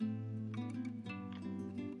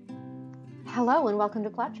Hello and welcome to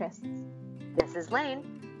Plot Trysts. This is Lane.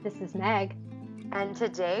 This is Meg. And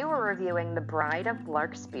today we're reviewing The Bride of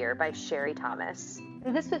Larkspur by Sherry Thomas.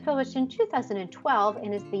 This was published in 2012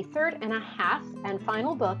 and is the third and a half and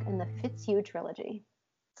final book in the Fitzhugh trilogy.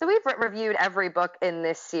 So we've reviewed every book in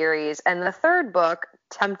this series, and the third book,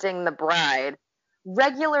 Tempting the Bride,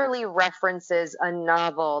 regularly references a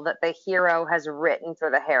novel that the hero has written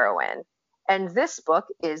for the heroine. And this book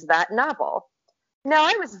is that novel. Now,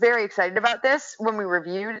 I was very excited about this when we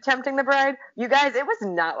reviewed Tempting the Bride. You guys, it was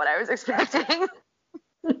not what I was expecting.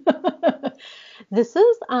 This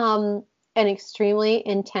is an extremely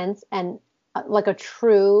intense and like a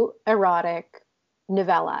true erotic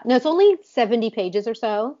novella. Now, it's only 70 pages or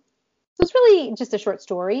so. So it's really just a short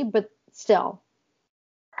story, but still.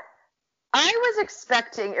 I was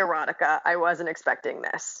expecting erotica. I wasn't expecting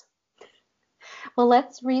this. Well,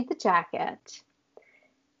 let's read the jacket.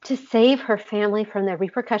 To save her family from the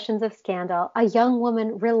repercussions of scandal, a young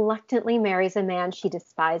woman reluctantly marries a man she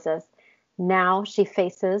despises. Now she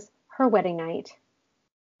faces her wedding night.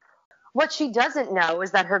 What she doesn't know is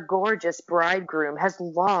that her gorgeous bridegroom has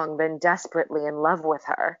long been desperately in love with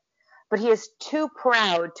her, but he is too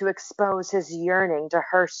proud to expose his yearning to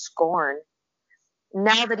her scorn.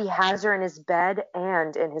 Now that he has her in his bed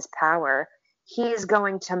and in his power, he is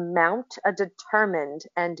going to mount a determined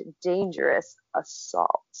and dangerous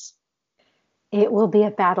assault. It will be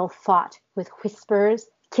a battle fought with whispers,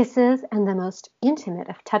 kisses, and the most intimate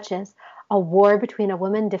of touches. A war between a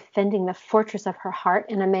woman defending the fortress of her heart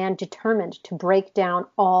and a man determined to break down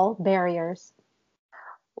all barriers.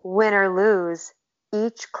 Win or lose,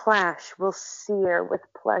 each clash will sear with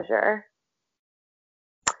pleasure.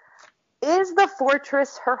 Is the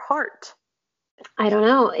fortress her heart? I don't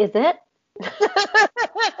know. Is it?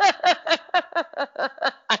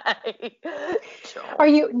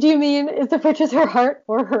 Do you mean is the fortress her heart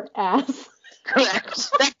or her ass? Correct.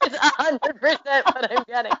 That is 100% what I'm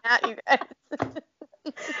getting at, you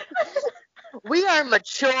guys. We are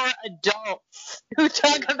mature adults who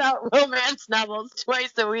talk about romance novels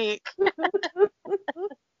twice a week.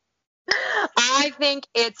 I think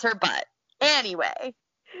it's her butt. Anyway.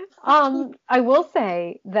 I will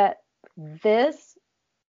say that this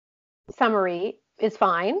summary is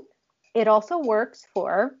fine. It also works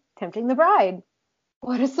for Tempting the Bride.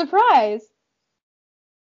 What a surprise.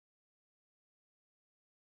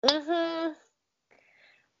 Mm-hmm.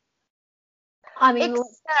 I mean,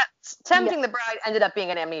 except Tempting the Bride ended up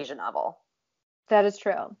being an amnesia novel. That is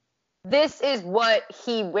true. This is what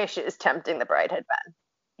he wishes Tempting the Bride had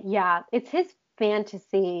been. Yeah, it's his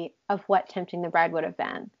fantasy of what Tempting the Bride would have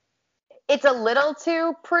been. It's a little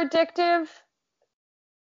too predictive.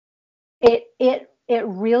 It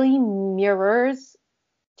really mirrors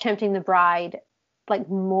Tempting the Bride like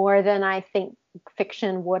more than I think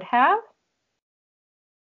fiction would have.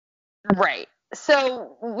 Right.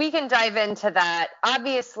 So we can dive into that.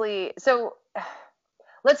 Obviously, so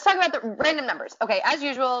let's talk about the random numbers. Okay, as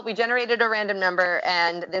usual, we generated a random number,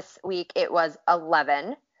 and this week it was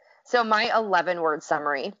 11. So my 11-word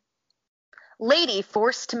summary. Lady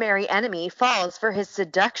forced to marry enemy falls for his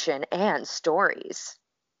seduction and stories.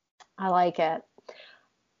 I like it.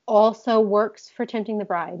 Also works for Tempting the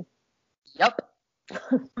Bride. Yep.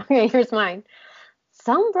 Okay, here's mine.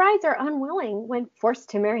 Some brides are unwilling when forced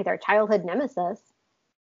to marry their childhood nemesis.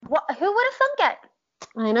 What? Who would have thunk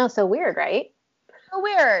it? I know, so weird, right? So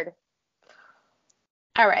weird.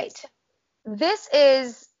 All right. This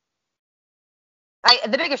is...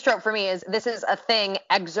 the biggest trope for me is this is a thing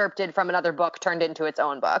excerpted from another book turned into its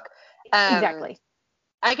own book. Exactly.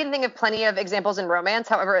 I can think of plenty of examples in romance.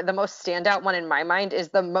 However, the most standout one in my mind is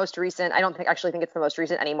the most recent. I don't actually think it's the most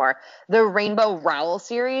recent anymore. The Rainbow Rowell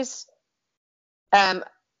series.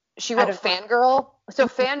 She wrote Fangirl. So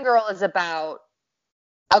Fangirl is about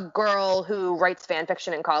a girl who writes fan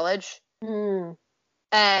fiction in college. Mm.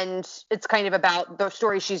 And it's kind of about the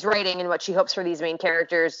story she's writing and what she hopes for these main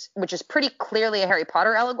characters, which is pretty clearly a Harry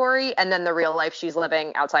Potter allegory, and then the real life she's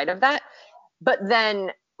living outside of that. But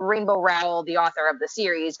then Rainbow Rowell, the author of the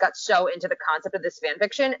series, got so into the concept of this fan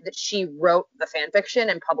fiction that she wrote the fan fiction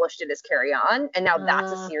and published it as Carry On, and now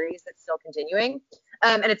that's a series that's still continuing.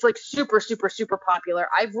 And it's like super, super, super popular.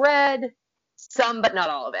 I've read some, but not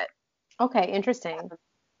all of it. Okay, interesting.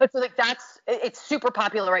 But so like it's super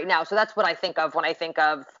popular right now. So that's what I think of when I think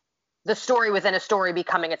of the story within a story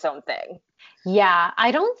becoming its own thing. Yeah, I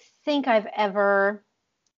don't think I've ever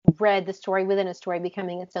read the story within a story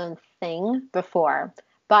becoming its own thing before,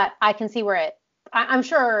 but I can see where I'm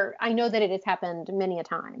sure I know that it has happened many a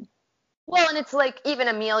time. Well, and it's like even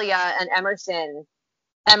Amelia and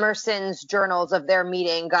Emerson's journals of their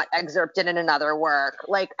meeting got excerpted in another work.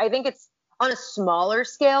 Like, I think it's on a smaller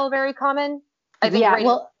scale, very common. I think Yeah, writing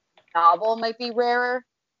well, a novel might be rarer.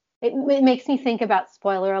 it makes me think about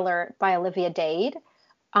Spoiler Alert by Olivia Dade,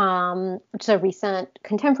 which is a recent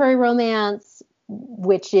contemporary romance,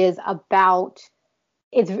 which is about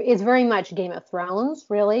it's very much Game of Thrones,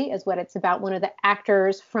 really, is what it's about. One of the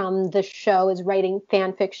actors from the show is writing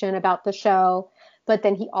fan fiction about the show, but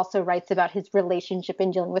then he also writes about his relationship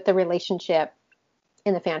and dealing with the relationship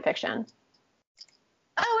in the fan fiction.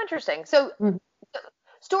 Oh, interesting. So Mhm.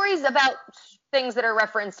 stories about things that are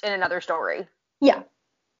referenced in another story. Yeah,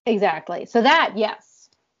 exactly. So that, yes.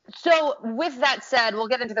 So with that said, we'll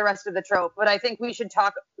get into the rest of the trope, but I think we should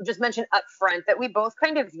just mention up front that we both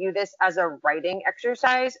kind of view this as a writing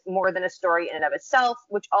exercise more than a story in and of itself,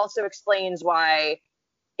 which also explains why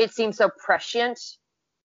it seems so prescient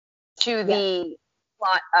to Yes. the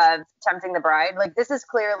plot of Tempting the Bride. Like, this is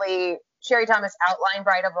clearly Sherry Thomas outlined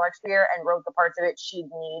Bride of Larkspur and wrote the parts of it she'd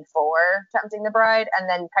need for Tempting the Bride, and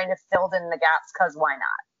then kind of filled in the gaps because why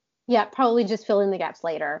not? Yeah, probably just fill in the gaps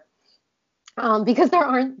later. Because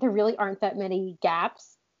there really aren't that many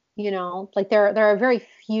gaps, like there are very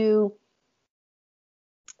few.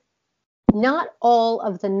 Not all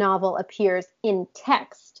of the novel appears in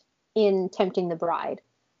text in Tempting the Bride.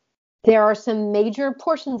 There are some major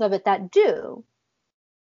portions of it that do,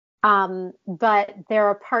 but there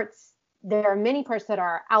are many parts that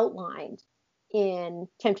are outlined in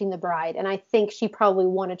Tempting the Bride, and I think she probably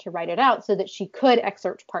wanted to write it out so that she could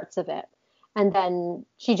excerpt parts of it, and then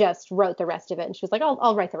she just wrote the rest of it, and she was like,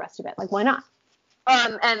 I'll write the rest of it. Like, why not?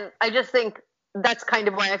 And I just think that's kind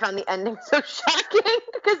of why I found the ending so shocking,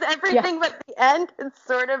 because Yeah. everything but the end had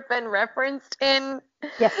sort of been referenced in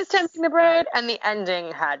Yes. Tempting the Bride, and the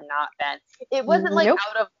ending had not been. It wasn't like Nope.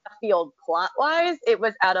 out of left field plot wise, it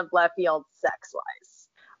was out of left field sex wise.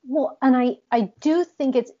 Well, and I do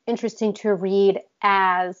think it's interesting to read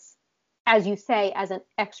as you say, as an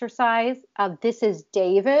exercise of this is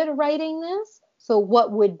David writing this. So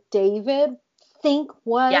what would David think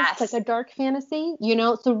was Yes. like a dark fantasy?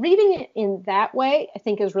 So reading it in that way, I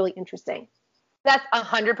think is really interesting. That's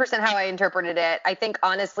 100% how I interpreted it. I think,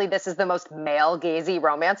 honestly, this is the most male-gazy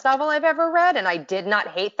romance novel I've ever read, and I did not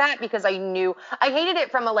hate that because I hated it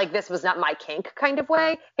from a, like, this was not my kink kind of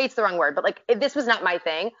way. Hate's the wrong word, but, like, this was not my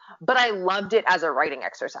thing, but I loved it as a writing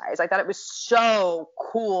exercise. I thought it was so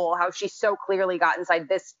cool how she so clearly got inside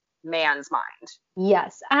this man's mind.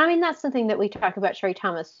 Yes. I mean, that's something that we talk about Sherry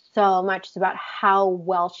Thomas so much, is about how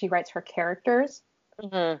well she writes her characters.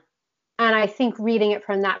 Mm-hmm. And I think reading it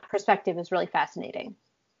from that perspective is really fascinating.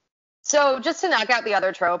 So just to knock out the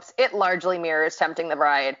other tropes, it largely mirrors Tempting the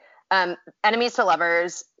Bride. Enemies to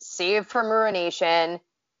lovers, saved from ruination.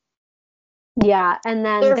 Yeah. And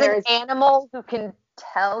then There's there's an animal who can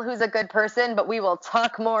tell who's a good person, but we will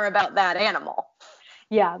talk more about that animal.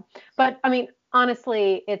 Yeah. But I mean,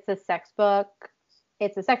 honestly, it's a sex book.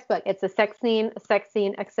 It's a sex book. It's a sex scene, a sex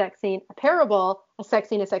scene, a sex scene, a parable, a sex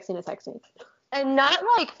scene, a sex scene, a sex scene. And not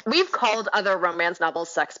like we've called other romance novels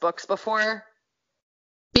sex books before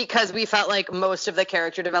because we felt like most of the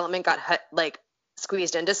character development got like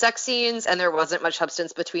squeezed into sex scenes and there wasn't much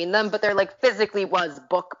substance between them, but there like physically was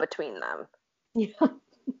book between them. Yeah.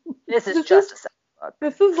 This is just a sex book.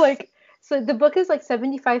 This is like, so the book is like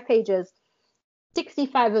 75 pages.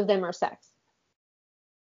 65 of them are sex.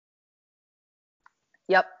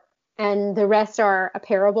 Yep. And the rest are a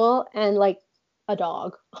parable and like a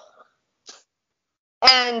dog.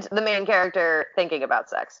 And the main character thinking about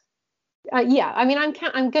sex. Yeah, I mean, I'm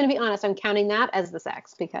going to be honest. I'm counting that as the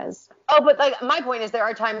sex because. Oh, but like my point is, there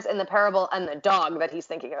are times in the parable and the dog that he's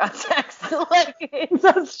thinking about sex. Like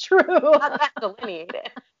that's true. Not that delineated.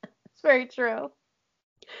 It's very true.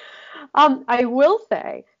 I will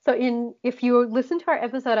say, so if you listen to our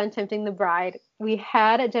episode on Tempting the Bride, we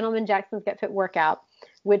had a Gentleman Jackson's Get Fit workout,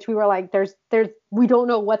 which we were like, we don't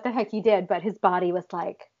know what the heck he did, but his body was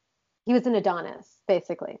like, he was an Adonis,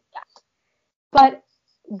 basically. Yeah. But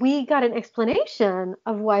we got an explanation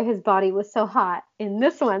of why his body was so hot in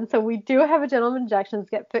this one. So we do have a Gentleman Jackson's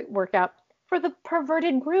Get Fit workout for the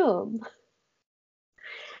perverted groom.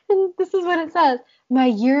 And this is what it says. My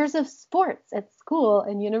years of sports at school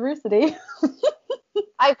and university.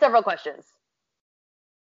 I have several questions.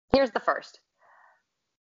 Here's the first.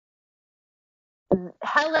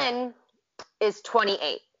 Helen is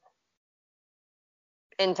 28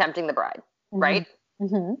 in Tempting the Bride, right?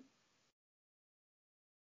 Mm-hmm.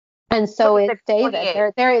 And so is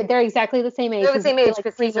David. They're exactly the same age. They're the same age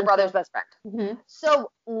because he's your brother's best friend. Mm-hmm.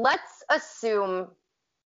 So let's assume,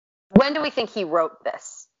 when do we think he wrote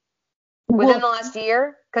this? Within the last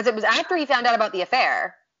year? Because it was after he found out about the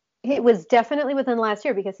affair. It was definitely within the last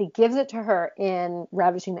year because he gives it to her in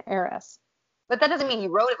Ravishing the Heiress. But that doesn't mean he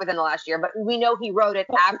wrote it within the last year, but we know he wrote it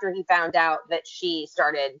after he found out that she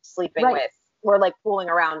started sleeping Right. with, or like fooling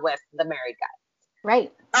around with the married guy.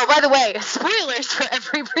 Right. Oh, by the way, spoilers for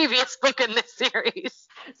every previous book in this series.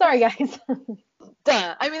 Sorry, guys.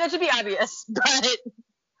 Duh. I mean, that should be obvious, but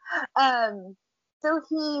so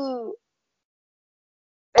he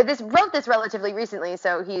wrote this relatively recently,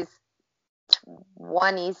 so he's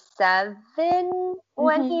 27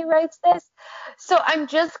 when he writes this. So I'm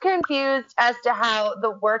just confused as to how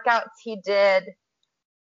the workouts he did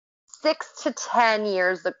 6 to 10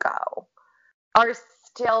 years ago are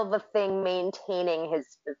still the thing maintaining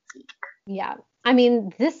his physique. Yeah. I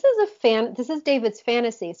mean, this is David's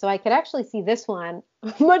fantasy, so I could actually see this one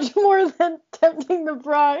much more than Tempting the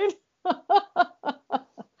Bride.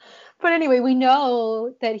 But anyway, we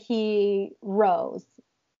know that he rows.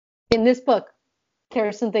 In this book,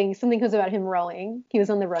 there's something comes about him rowing. He was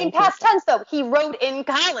on the rowing In team. past tense, though, he rowed in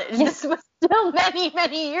college. Yes. This was still many,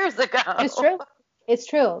 many years ago. It's true. It's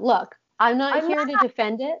true. Look, I'm not here to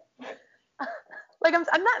defend it. Like,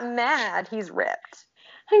 I'm not mad he's ripped.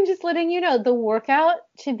 I'm just letting you know the workout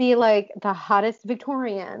to be like the hottest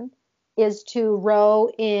Victorian is to row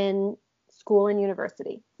in school and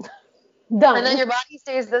university. Done. And then your body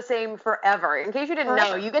stays the same forever. In case you didn't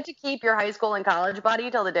know, you get to keep your high school and college body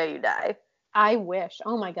till the day you die. I wish.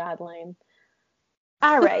 Oh my God, Lane.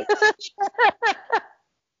 All right.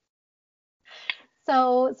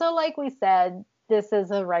 So like we said, this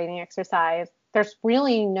is a writing exercise. There's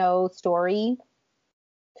really no story.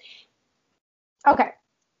 Okay.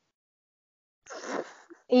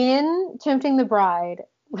 In Tempting the Bride,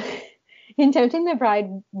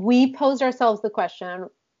 we posed ourselves the question,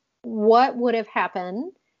 what would have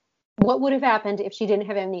happened? What would have happened if she didn't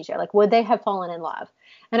have amnesia? Like, would they have fallen in love?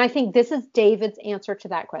 And I think this is David's answer to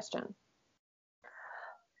that question.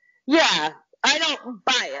 Yeah, I don't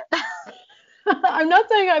buy it. I'm not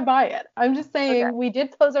saying I buy it. I'm just saying we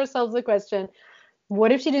did pose ourselves the question,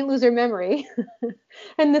 what if she didn't lose her memory?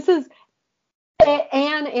 And this is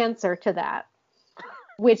an answer to that,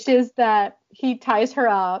 which is that he ties her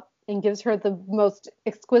up and gives her the most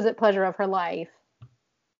exquisite pleasure of her life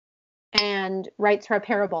and writes her a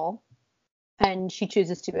parable, and she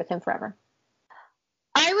chooses to be with him forever.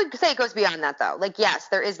 I would say it goes beyond that, though. Like, yes,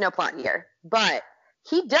 there is no plot here, but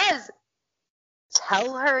he does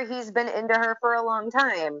tell her he's been into her for a long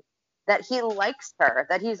time, that he likes her,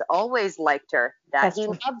 that he's always liked her, that That's he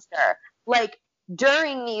true. loves her. Like,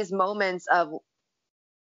 during these moments of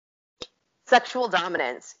sexual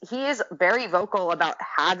dominance, he is very vocal about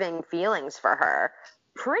having feelings for her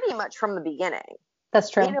pretty much from the beginning. That's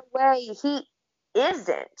true. In a way, he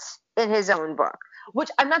isn't in his own book, which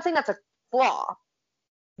I'm not saying that's a flaw,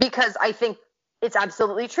 because I think it's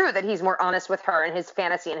absolutely true that he's more honest with her in his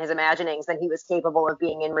fantasy and his imaginings than he was capable of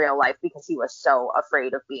being in real life because he was so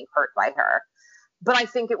afraid of being hurt by her. But I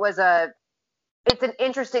think it's an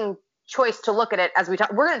interesting choice to look at it as we're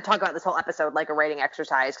going to talk about this whole episode like a writing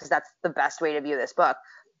exercise, because that's the best way to view this book.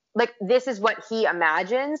 Like, this is what he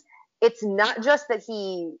imagines. It's not just that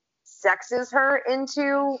he sexes her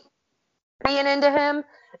into being into him.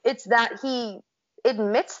 It's that he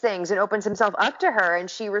admits things and opens himself up to her, and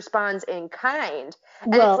she responds in kind.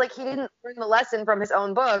 And it's like he didn't learn the lesson from his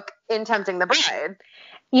own book in Tempting the Bride.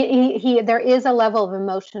 There is a level of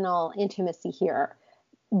emotional intimacy here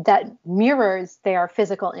that mirrors their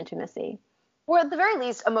physical intimacy. Or at the very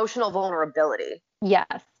least, emotional vulnerability.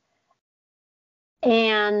 Yes.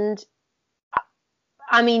 And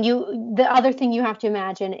I mean, the other thing you have to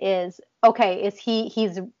imagine is, okay,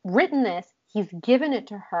 he's written this, he's given it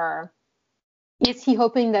to her. Is he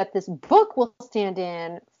hoping that this book will stand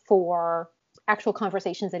in for actual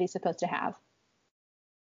conversations that he's supposed to have?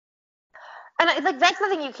 And that's the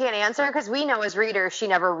thing you can't answer, because we know as readers she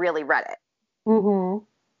never really read it. Mm-hmm.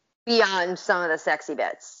 Beyond some of the sexy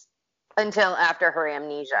bits until after her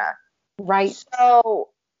amnesia. Right. So,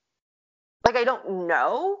 like, I don't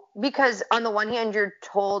know, because on the one hand, you're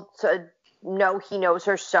told to know he knows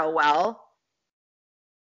her so well.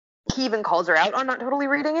 He even calls her out on not totally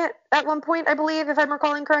reading it at one point, I believe, if I'm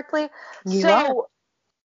recalling correctly.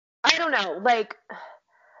 I don't know. Like,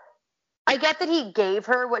 I get that he gave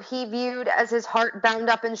her what he viewed as his heart bound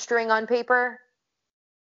up in string on paper.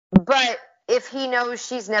 But if he knows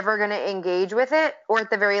she's never going to engage with it, or at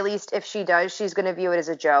the very least, if she does, she's going to view it as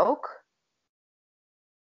a joke,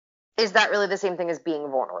 is that really the same thing as being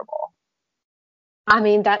vulnerable? I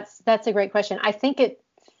mean, that's a great question. I think it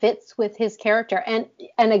fits with his character. And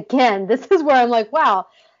again, this is where I'm like, wow,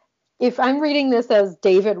 if I'm reading this as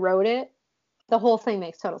David wrote it, the whole thing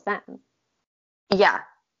makes total sense. Yeah.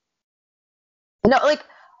 No, like,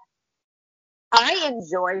 I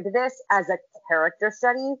enjoyed this as a character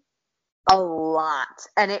study a lot,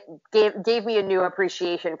 and it gave me a new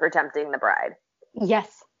appreciation for Tempting the Bride.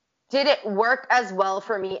 Yes. Did it work as well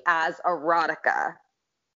for me as erotica?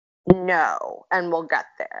 No, and we'll get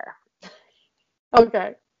there.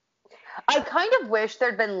 Okay. I kind of wish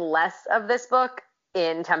there'd been less of this book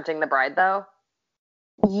in Tempting the Bride, though.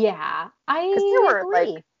 Yeah, Because there were,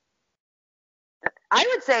 agree. like, I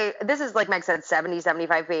would say, this is, like Meg said, 70,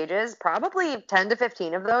 75 pages. Probably 10 to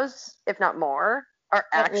 15 of those, if not more, are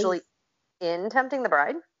actually in Tempting the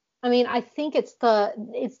Bride. I mean, I think it's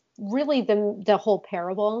really the whole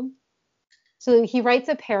parable. So he writes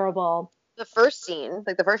a parable. The first scene,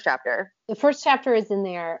 like the first chapter. The first chapter is in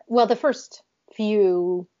there. Well, the first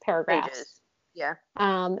few paragraphs. Pages. Yeah.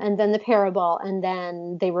 And then the parable, and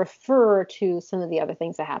then they refer to some of the other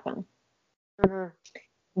things that happen.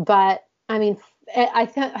 Mm-hmm. But I mean, I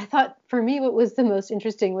thought for me what was the most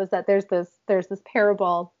interesting was that there's this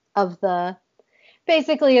parable of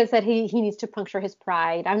basically is that he needs to puncture his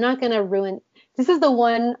pride. I'm not going to ruin. This is the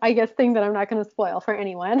one, I guess, thing that I'm not going to spoil for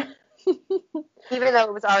anyone. Even though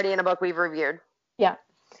it was already in a book we've reviewed. Yeah.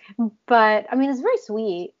 But I mean, it's very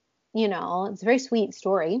sweet, it's a very sweet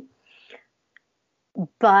story.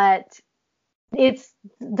 But it's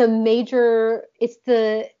the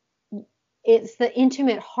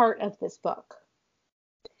intimate heart of this book.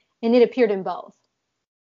 And it appeared in both.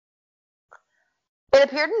 It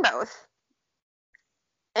appeared in both.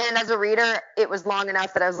 And as a reader, it was long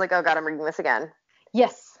enough that I was like, oh God, I'm reading this again.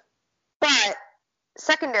 Yes. But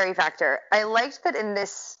secondary factor, I liked that in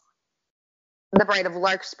this, The Bride of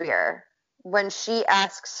Larkspur, when she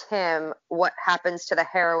asks him what happens to the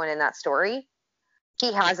heroine in that story,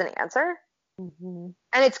 he has an answer. Mm-hmm.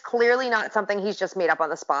 And it's clearly not something he's just made up on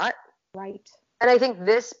the spot. Right. And I think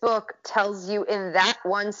this book tells you in that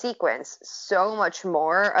one sequence so much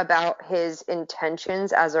more about his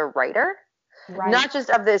intentions as a writer. Right. Not just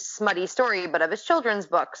of this smutty story, but of his children's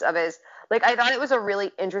books, of his, like, I thought it was a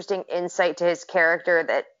really interesting insight to his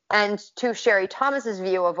character and to Sherry Thomas's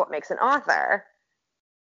view of what makes an author.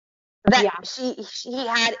 That he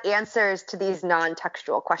had answers to these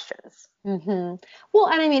non-textual questions. Mm-hmm. Well,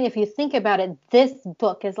 and I mean, if you think about it, this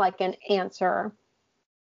book is like an answer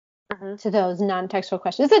to those non-textual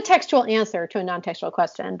questions. It's a textual answer to a non-textual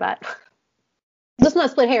question, but let's not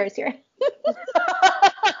split hairs here.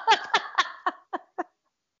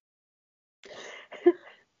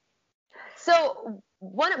 So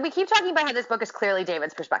we keep talking about how this book is clearly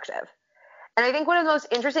David's perspective. And I think one of the most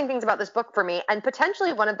interesting things about this book for me, and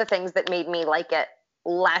potentially one of the things that made me like it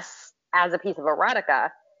less as a piece of erotica,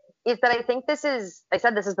 is that I think this is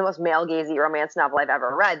the most male-gazy romance novel I've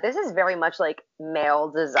ever read. This is very much like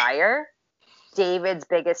male desire, David's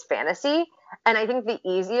biggest fantasy. And I think the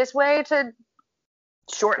easiest way to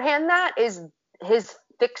shorthand that is his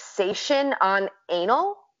fixation on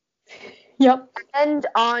anal. Yep. And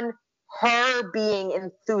on her being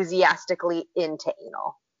enthusiastically into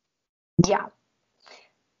anal. Yeah.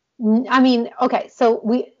 I mean, okay,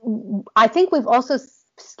 so I think we've also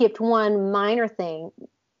skipped one minor thing.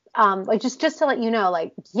 Like just to let you know,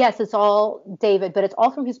 like, yes, it's all David, but it's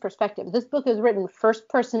all from his perspective. This book is written first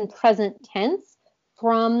person present tense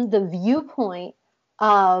from the viewpoint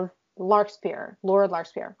of Larkspur, Lord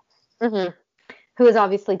Larkspur, who is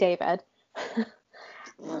obviously David.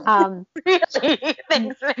 Really?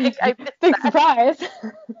 Thanks, Meg. Big surprise.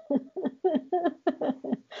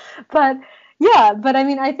 But I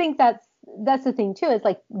mean, I think that's the thing too. It's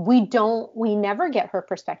like we never get her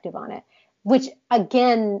perspective on it, which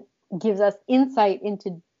again gives us insight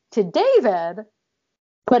into David,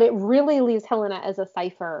 but it really leaves Helena as a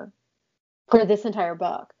cipher for this entire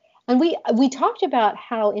book. And we talked about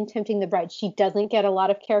how in Tempting the Bride she doesn't get a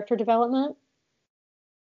lot of character development,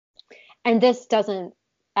 and this doesn't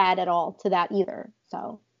add at all to that either.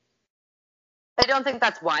 So I don't think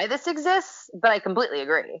that's why this exists, but I completely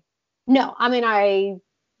agree. No, I mean,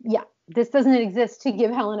 this doesn't exist to give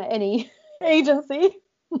Helena any agency.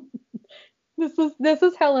 This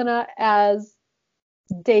is Helena as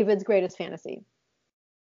David's greatest fantasy.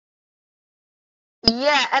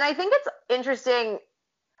 Yeah, and I think it's interesting.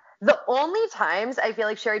 The only times I feel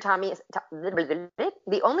like Sherry Thomas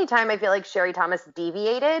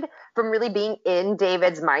deviated from really being in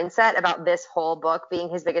David's mindset about this whole book being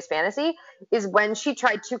his biggest fantasy is when she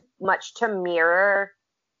tried too much to mirror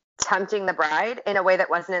Tempting the Bride in a way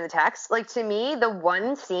that wasn't in the text. Like, to me, the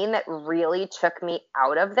one scene that really took me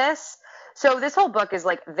out of this. So this whole book is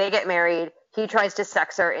like, they get married. He tries to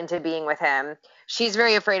sex her into being with him. She's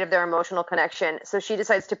very afraid of their emotional connection. So she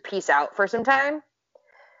decides to peace out for some time.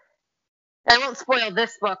 I won't spoil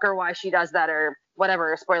this book or why she does that or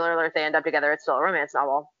whatever, spoiler alert, they end up together. It's still a romance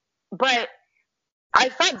novel. But I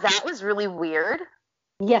thought that was really weird.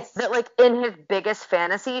 Yes. That, like, in his biggest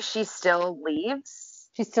fantasy, she still leaves.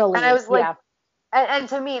 She still leaves, and I was like, yeah. And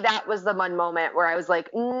to me, that was the one moment where I was like,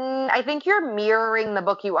 I think you're mirroring the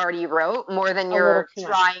book you already wrote more than you're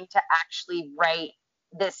trying to actually write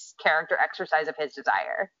this character exercise of his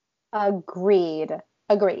desire. Agreed.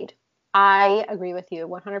 I agree with you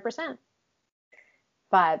 100%.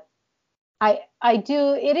 But I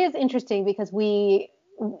do, it is interesting because we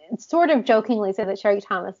sort of jokingly say that Sherry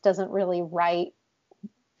Thomas doesn't really write,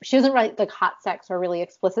 she doesn't write like hot sex or really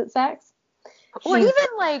explicit sex. Well, even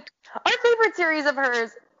like our favorite series of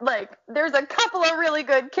hers, like there's a couple of really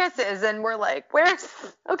good kisses, and we're like, okay,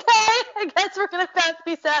 I guess we're gonna have to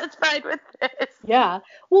be satisfied with this. Yeah.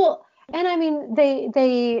 Well, and I mean,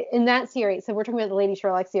 they in that series, so we're talking about the Lady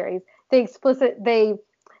Sherlock series,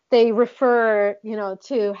 they refer, you know,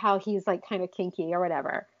 to how he's like kind of kinky or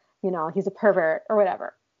whatever, you know, he's a pervert or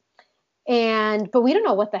whatever. But we don't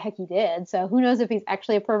know what the heck he did, so who knows if he's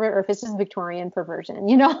actually a pervert or if it's just Victorian perversion,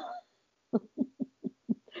 you know?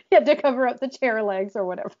 He had to cover up the chair legs or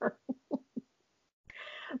whatever.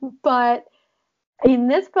 But in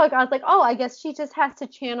this book, I was like, oh, I guess she just has to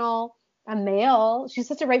channel a male. She just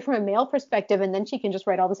has to write from a male perspective, and then she can just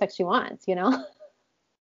write all the sex she wants, you know?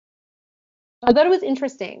 I thought it was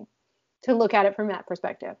interesting to look at it from that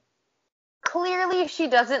perspective. Clearly, she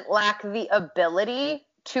doesn't lack the ability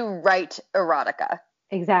to write erotica.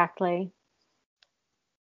 Exactly.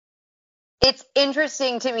 It's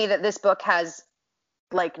interesting to me that this book has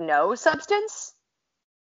like no substance.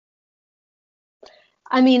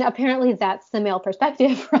 I mean, apparently that's the male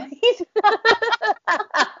perspective, right?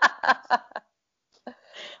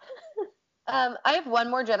 I have one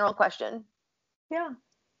more general question. Yeah.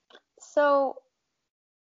 So,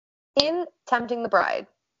 in Tempting the Bride,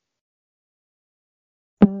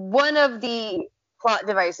 one of the plot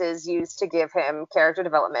devices used to give him character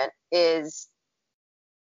development is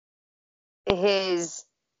his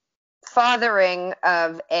fathering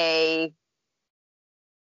of a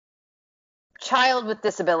child with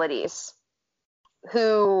disabilities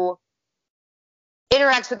who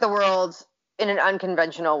interacts with the world in an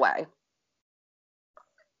unconventional way.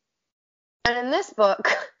 And in this book,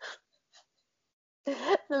 the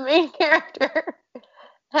main character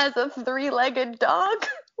has a 3-legged dog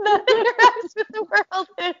that interacts with the world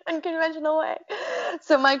in an unconventional way.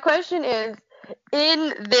 So my question is,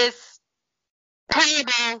 in this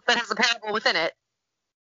parable that has a parable within it,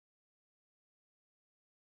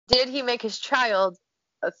 did he make his child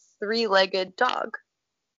a 3-legged dog?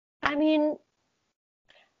 I mean,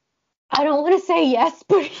 I don't want to say yes,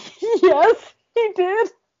 but yes, he did.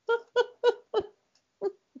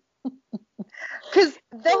 Because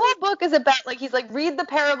the whole book is about, like, he's like, read the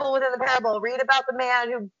parable within the parable. Read about the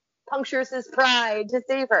man who punctures his pride to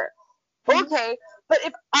save her. Okay, but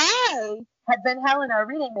if I had been Helena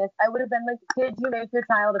reading this, I would have been like, did you make your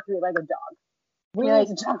child a 3-legged dog? We need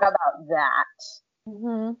to talk about that.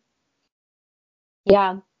 Mm-hmm.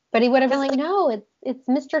 Yeah, but he would have been like, no, it's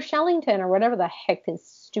Mr. Shellington or whatever the heck his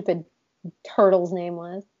stupid turtle's name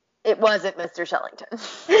was. It wasn't Mr. Shellington.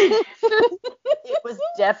 It was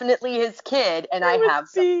definitely his kid, and I have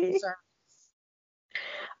some concerns.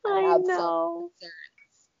 I know.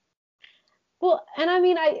 Well, and I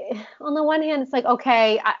mean, on the one hand, it's like,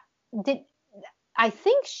 okay, I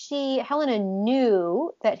think Helena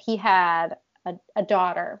knew that he had a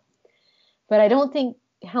daughter, but I don't think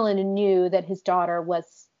Helena knew that his daughter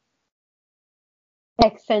was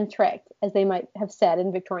eccentric, as they might have said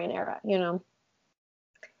in Victorian era, you know?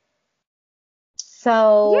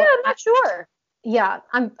 So yeah, I'm not sure. Yeah,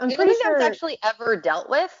 I'm pretty sure. I don't think that's actually ever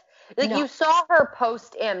dealt with. Like, no. You saw her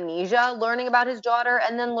post amnesia learning about his daughter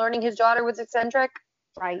and then learning his daughter was eccentric.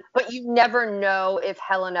 Right. But you never know if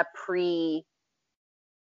Helena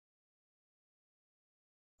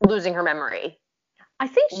losing her memory. I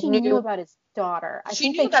think she knew about his daughter. She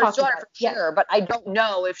knew about his daughter for sure, but I don't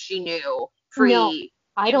know if she knew No,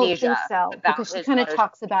 I don't think so, because she kind of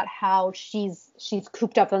talks about how she's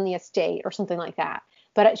cooped up on the estate or something like that.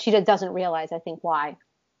 But she doesn't realize, I think, why.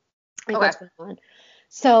 What's going on.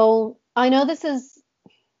 So I know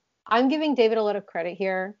I'm giving David a lot of credit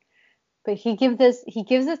here, but he gives this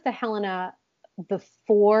to Helena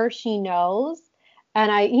before she knows.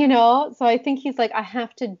 And so I think he's like, I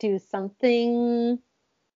have to do something.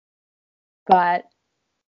 But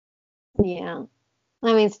yeah,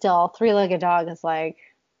 I mean, still, 3-legged dog is like.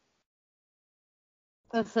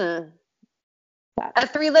 Mm-hmm. A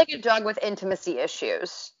 3-legged dog with intimacy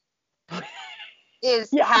issues is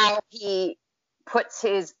how he puts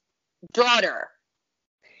his daughter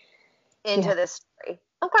into this story.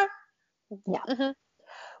 Okay. Yeah. Mm-hmm.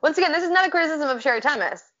 Once again, this is not a criticism of Sherry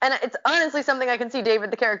Thomas, and it's honestly something I can see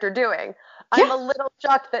David the character doing. I'm a little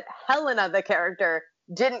shocked that Helena the character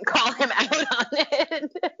didn't call him out on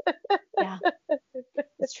it. Yeah,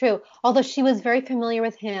 it's true. Although she was very familiar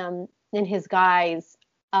with him in his guise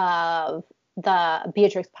of the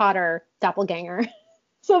Beatrix Potter doppelganger.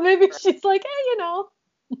 So maybe she's like,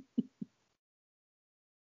 hey,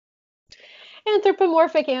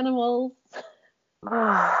 anthropomorphic animals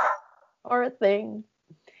or a thing.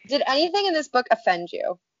 Did anything in this book offend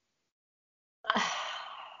you?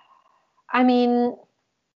 I mean,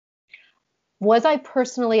 was I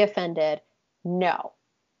personally offended? No.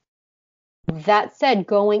 That said,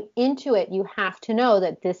 going into it, you have to know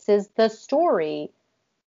that this is the story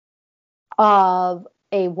of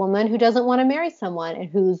a woman who doesn't want to marry someone and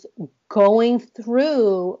who's going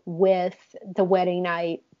through with the wedding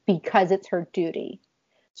night because it's her duty.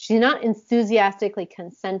 She's not enthusiastically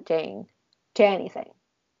consenting to anything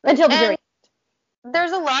until the very end.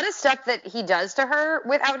 There's a lot of stuff that he does to her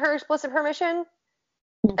without her explicit permission.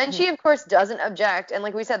 And she, of course, doesn't object. And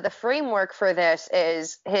like we said, the framework for this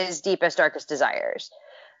is his deepest, darkest desires.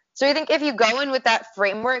 So I think if you go in with that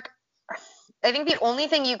framework, I think the only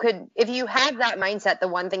thing you could, if you have that mindset, the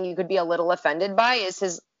one thing you could be a little offended by is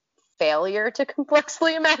his failure to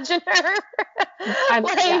complexly imagine her.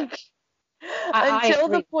 Until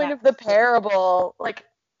the point of the parable, like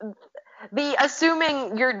the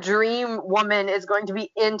assuming your dream woman is going to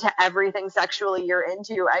be into everything sexually you're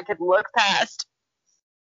into, I could look past.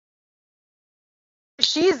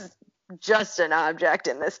 She's just an object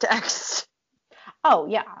in this text. Oh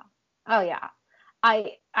yeah.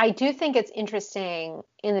 I do think it's interesting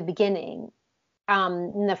in the beginning,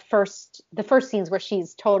 in the first scenes where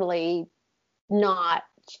she's totally not.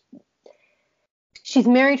 She's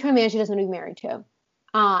married to a man she doesn't want to be married to,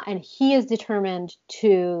 and he is determined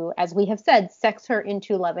to, as we have said, sex her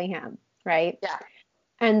into loving him, right? Yeah.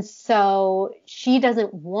 And so she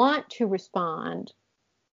doesn't want to respond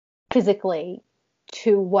physically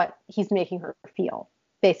to what he's making her feel,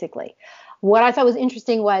 basically. What I thought was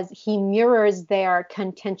interesting was he mirrors their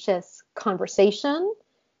contentious conversation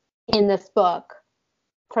in this book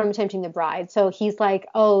from Tempting the Bride. So he's like,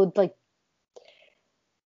 oh, like,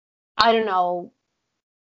 I don't know.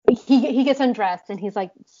 He gets undressed and he's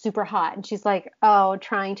like super hot. And she's like, oh,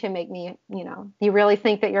 trying to make me, you really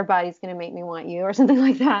think that your body's going to make me want you or something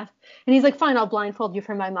like that. And he's like, fine, I'll blindfold you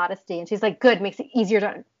for my modesty. And she's like, good, makes it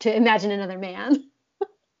easier to imagine another man.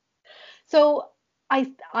 So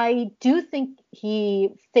I do think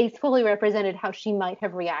he faithfully represented how she might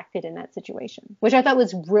have reacted in that situation, which I thought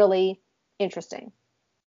was really interesting.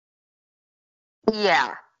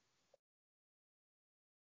 Yeah.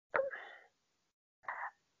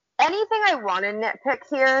 Anything I want to nitpick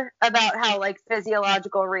here about how, like,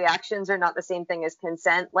 physiological reactions are not the same thing as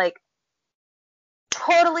consent, like,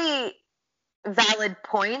 totally valid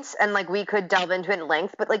points, and, like, we could delve into it in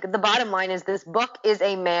length, but, like, the bottom line is this book is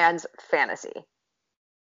a man's fantasy.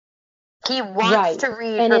 He wants to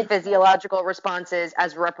read her physiological responses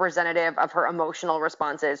as representative of her emotional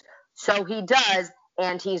responses. So he does,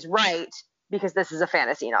 and he's right, because this is a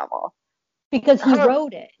fantasy novel. Because he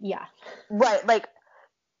wrote it, yeah. Right, like,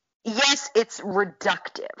 yes, it's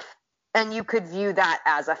reductive, and you could view that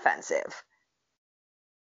as offensive.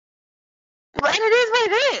 But it is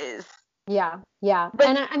what it is. Yeah. But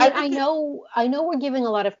and I know we're giving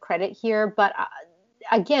a lot of credit here, but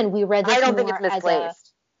again, we read this I don't think it's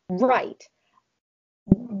misplaced. Right.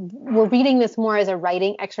 We're reading this more as a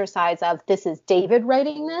writing exercise of this is David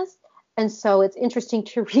writing this. And so it's interesting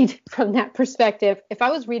to read from that perspective. If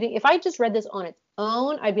I just read this on its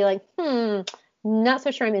own, I'd be like, not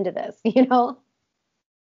so sure I'm into this,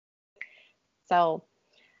 So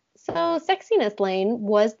sexiness, Lane,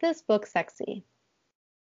 was this book sexy?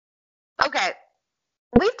 Okay.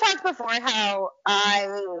 We've talked before how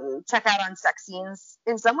I check out on sex scenes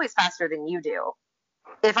in some ways faster than you do,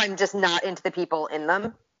 if I'm just not into the people in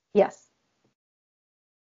them. Yes.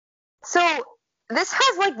 So this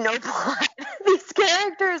has, like, no plot. These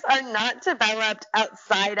characters are not developed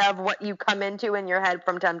outside of what you come into in your head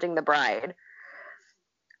from Tempting the Bride.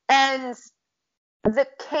 And the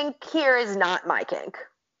kink here is not my kink.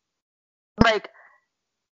 Like,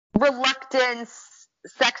 reluctance,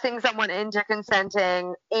 sexing someone into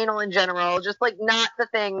consenting, anal in general, just, like, not the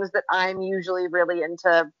things that I'm usually really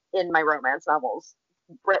into in my romance novels,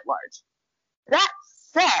 writ large. That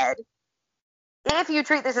said, if you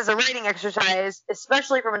treat this as a writing exercise,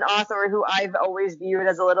 especially from an author who I've always viewed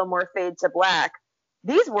as a little more fade to black,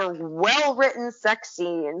 these were well-written sex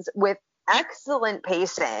scenes with excellent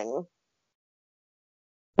pacing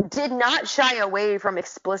did not shy away from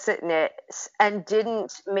explicitness and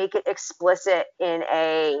didn't make it explicit in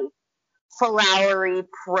a flowery,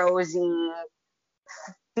 prosy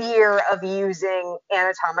fear of using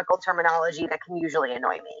anatomical terminology that can usually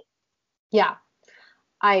annoy me. Yeah,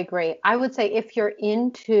 I agree. I would say if you're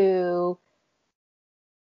into,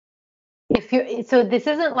 so this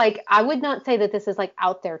isn't like, I would not say that this is like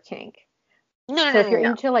out there kink. No, So no, if no, you're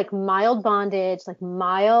no. into like mild bondage, like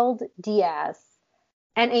mild DS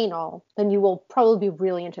and anal, then you will probably be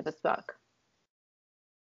really into this book.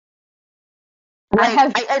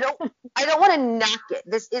 I don't want to knock it.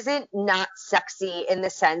 This isn't not sexy in the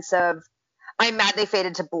sense of I'm mad they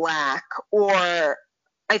faded to black, or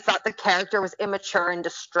I thought the character was immature and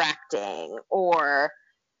distracting, or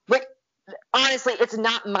but honestly, it's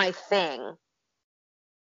not my thing.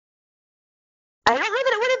 I don't know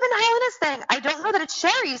that it would have been Helena's thing. I don't know that it's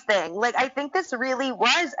Sherry's thing. Like, I think this really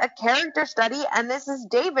was a character study, and this is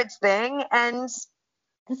David's thing, and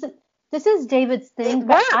this is David's thing, it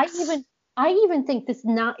but works. I even think this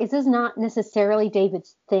is not necessarily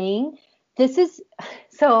David's thing. This is,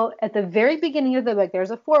 so at the very beginning of the book,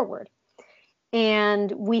 there's a foreword,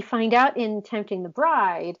 and we find out in Tempting the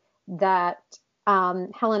Bride that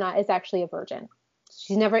Helena is actually a virgin.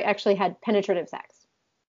 She's never actually had penetrative sex.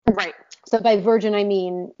 Right. So by virgin, I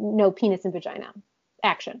mean no penis and vagina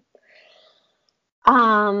action.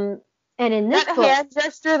 And in this That book, hand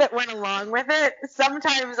gesture that went along with it,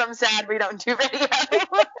 sometimes I'm sad we don't do video.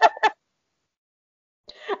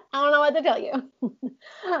 I don't know what to tell you.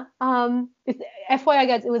 FYI,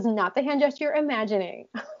 guys, it was not the hand gesture you're imagining.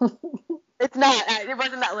 It's not. It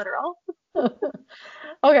wasn't that literal.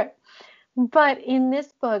 Okay. But in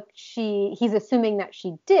this book, he's assuming that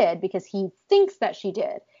she did because he thinks that she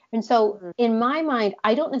did. And so in my mind,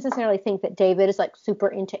 I don't necessarily think that David is like super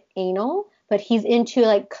into anal, but he's into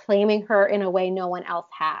like claiming her in a way no one else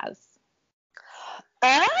has.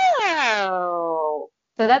 Oh.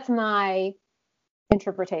 So that's my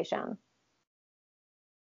interpretation.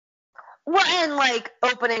 Well, and like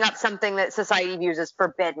opening up something that society views as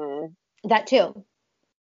forbidden. That too.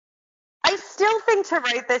 I still think to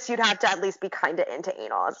write this, you'd have to at least be kind of into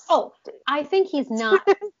anal. Oh, I think he's not.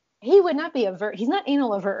 He would not be averse. He's not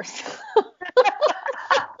anal averse.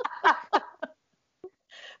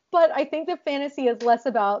 But I think the fantasy is less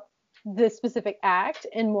about this specific act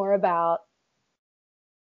and more about,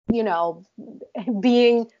 you know,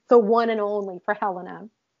 being the one and only for Helena.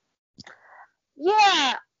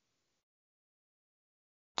 Yeah.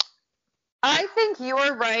 I think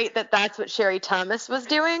you're right that that's what Sherry Thomas was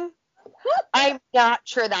doing. I'm not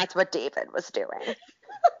sure that's what David was doing.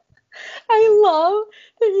 I love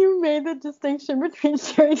that you made the distinction between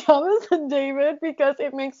Sherry Thomas and David because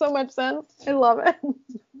it makes so much sense. I love it.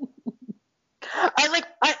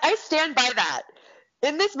 I stand by that.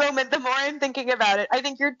 In this moment, the more I'm thinking about it, I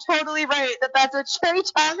think you're totally right that that's what Sherry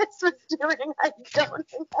Thomas was doing. I don't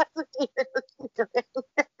think that's what David was doing.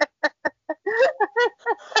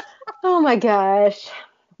 Oh my gosh.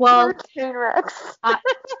 Well,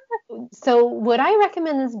 so would I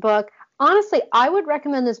recommend this book? Honestly, I would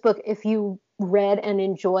recommend this book if you read and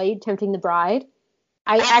enjoyed Tempting the Bride.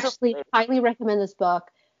 I actually highly recommend this book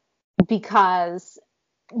because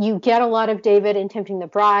you get a lot of David in Tempting the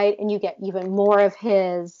Bride and you get even more of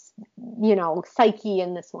his, psyche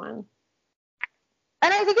in this one.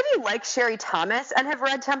 And I think if you like Sherry Thomas and have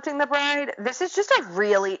read Tempting the Bride, this is just a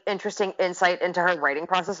really interesting insight into her writing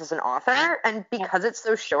process as an author. And because it's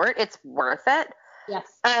so short, it's worth it. Yes.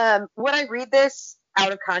 Would I read this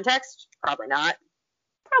out of context? Probably not.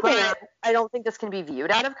 Probably not. I don't think this can be viewed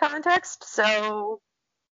out of context. So.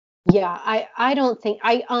 Yeah, I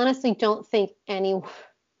honestly don't think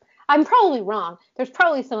I'm probably wrong. There's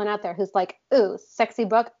probably someone out there who's like, ooh, sexy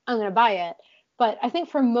book, I'm going to buy it. But I think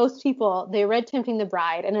for most people, they read Tempting the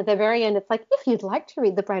Bride, and at the very end, it's like, if you'd like to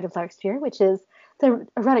read The Bride of Larkspur, which is the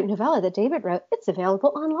erotic novella that David wrote, it's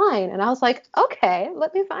available online. And I was like, okay,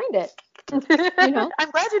 let me find it. I'm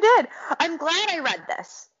glad you did. I'm glad I read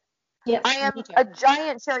this. Yes, I am a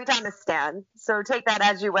giant Sherry Thomas stan, so take that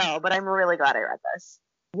as you will, but I'm really glad I read this.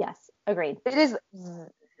 Yes, agreed. It is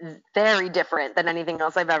very different than anything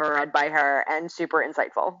else I've ever read by her and super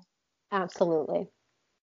insightful. Absolutely.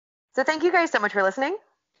 So thank you guys so much for listening.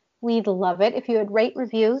 We'd love it if you would rate,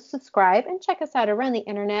 review, subscribe, and check us out around the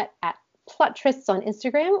internet at Plot Trysts on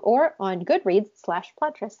Instagram or on Goodreads /Plot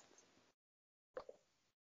Trysts.